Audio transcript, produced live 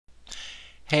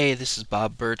Hey, this is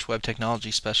Bob Birch, Web Technology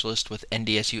Specialist with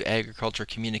NDSU Agriculture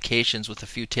Communications with a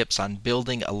few tips on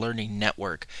building a learning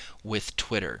network with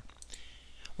Twitter.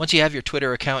 Once you have your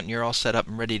Twitter account and you're all set up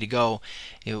and ready to go,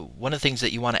 one of the things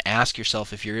that you want to ask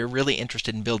yourself if you're really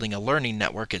interested in building a learning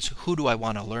network is who do I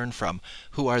want to learn from?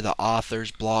 Who are the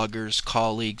authors, bloggers,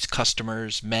 colleagues,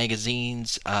 customers,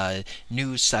 magazines,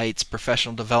 news sites,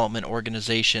 professional development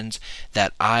organizations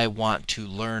that I want to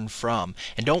learn from?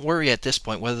 And don't worry at this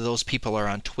point whether those people are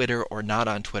on Twitter or not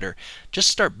on Twitter. Just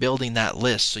start building that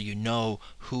list so you know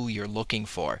who you're looking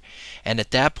for. And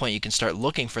at that point you can start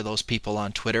looking for those people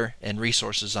on Twitter and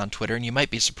resources on Twitter, and you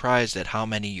might be surprised at how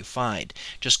many you find.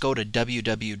 Just go to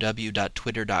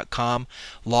www.twitter.com,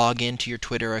 log into your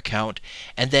Twitter account,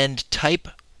 and then type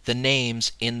the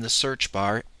names in the search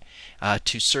bar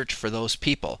to search for those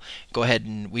people. Go ahead,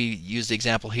 and we use the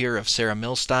example here of Sarah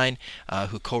Milstein,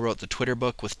 who co-wrote the Twitter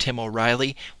book with Tim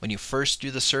O'Reilly. When you first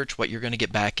do the search, what you're going to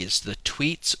get back is the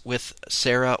tweets with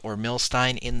Sarah or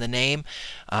Milstein in the name.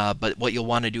 But what you'll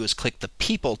want to do is click the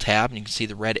People tab, and you can see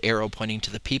the red arrow pointing to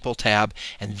the People tab,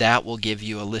 and that will give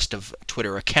you a list of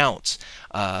Twitter accounts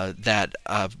that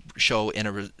show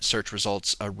in search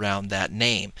results around that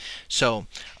name. So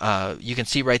you can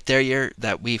see right there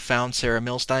that we found Sarah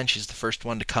Milstein. She's the first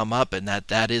one to come up, and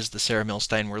that is the Sarah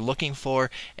Milstein we're looking for.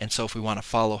 And so if we want to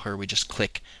follow her, we just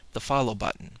click the follow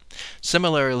button.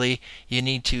 Similarly, you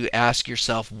need to ask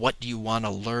yourself, what do you want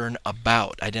to learn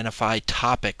about? Identify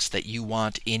topics that you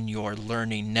want in your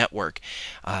learning network.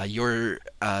 Your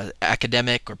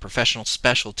academic or professional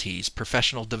specialties,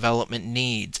 professional development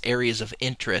needs, areas of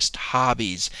interest,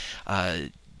 hobbies,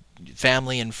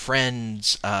 family and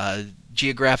friends,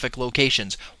 geographic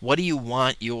locations. What do you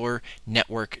want your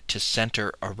network to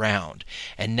center around?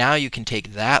 And now you can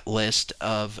take that list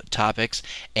of topics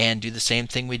and do the same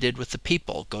thing we did with the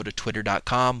people. Go to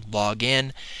twitter.com, log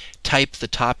in, type the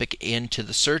topic into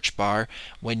the search bar.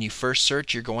 When you first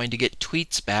search, you're going to get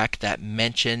tweets back that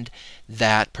mentioned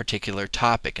that particular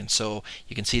topic. And so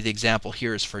you can see the example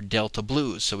here is for Delta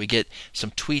Blues. So we get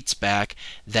some tweets back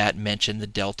that mention the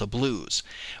Delta Blues.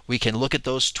 We can look at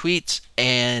those tweets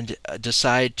and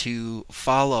decide to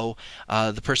follow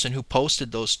the person who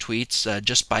posted those tweets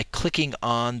just by clicking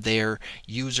on their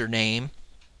username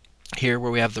here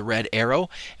where we have the red arrow.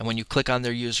 And when you click on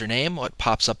their username, what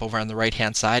pops up over on the right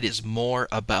hand side is more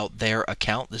about their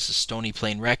account. This is Stony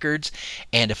Plain Records,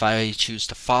 and if I choose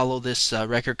to follow this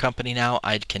record company now,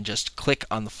 I can just click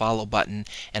on the follow button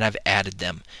and I've added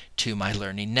them to my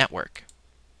learning network.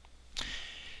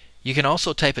 You can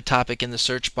also type a topic in the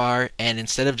search bar, and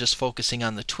instead of just focusing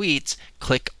on the tweets,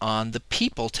 click on the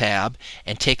People tab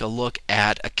and take a look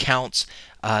at accounts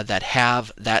that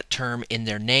have that term in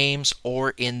their names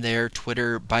or in their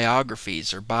Twitter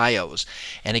biographies or bios.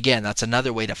 And again, that's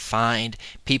another way to find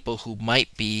people who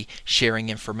might be sharing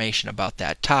information about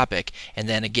that topic. And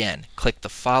then again, click the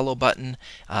follow button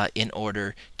in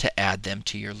order to add them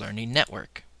to your learning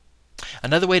network.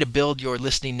 Another way to build your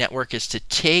listening network is to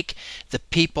take the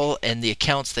people and the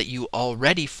accounts that you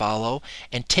already follow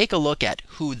and take a look at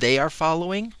who they are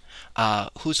following,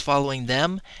 who's following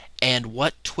them, and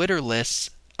what Twitter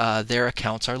lists their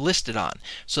accounts are listed on.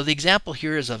 So the example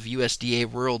here is of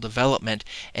USDA Rural Development,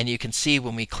 and you can see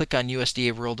when we click on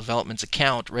USDA Rural Development's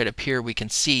account, right up here we can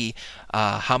see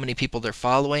how many people they're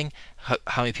following,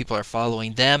 how many people are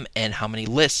following them, and how many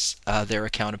lists their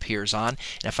account appears on.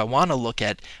 And if I want to look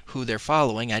at who they're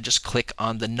following, I just click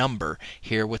on the number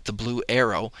here with the blue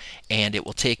arrow, and it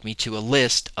will take me to a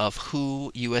list of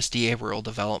who USDA Rural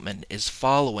Development is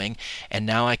following. And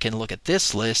now I can look at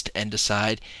this list and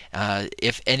decide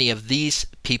if any of these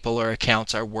people or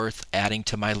accounts are worth adding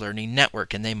to my learning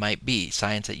network, and they might be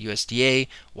Science at USDA,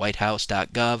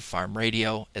 whitehouse.gov, Farm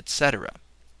Radio, etc.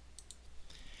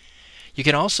 You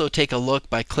can also take a look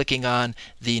by clicking on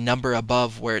the number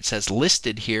above where it says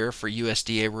listed here for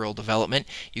USDA Rural Development.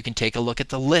 You can take a look at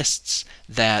the lists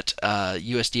that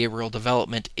USDA Rural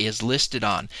Development is listed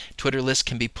on. Twitter lists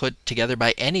can be put together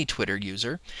by any Twitter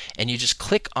user, and you just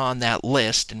click on that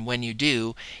list, and when you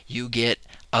do, you get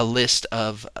a list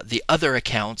of the other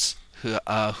accounts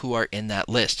who are in that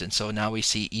list. And so now we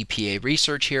see EPA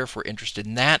research here. If we're interested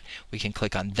in that, we can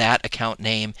click on that account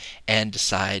name and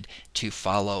decide to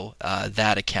follow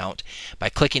that account. By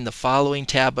clicking the following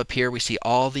tab up here, we see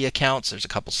all the accounts. There's a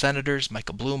couple senators,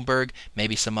 Michael Bloomberg,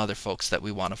 maybe some other folks that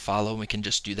we want to follow, and we can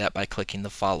just do that by clicking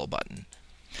the follow button.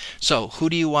 So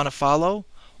who do you want to follow?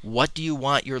 What do you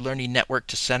want your learning network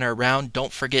to center around?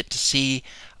 Don't forget to see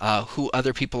who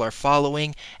other people are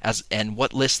following and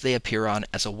what lists they appear on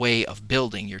as a way of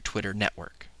building your Twitter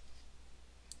network.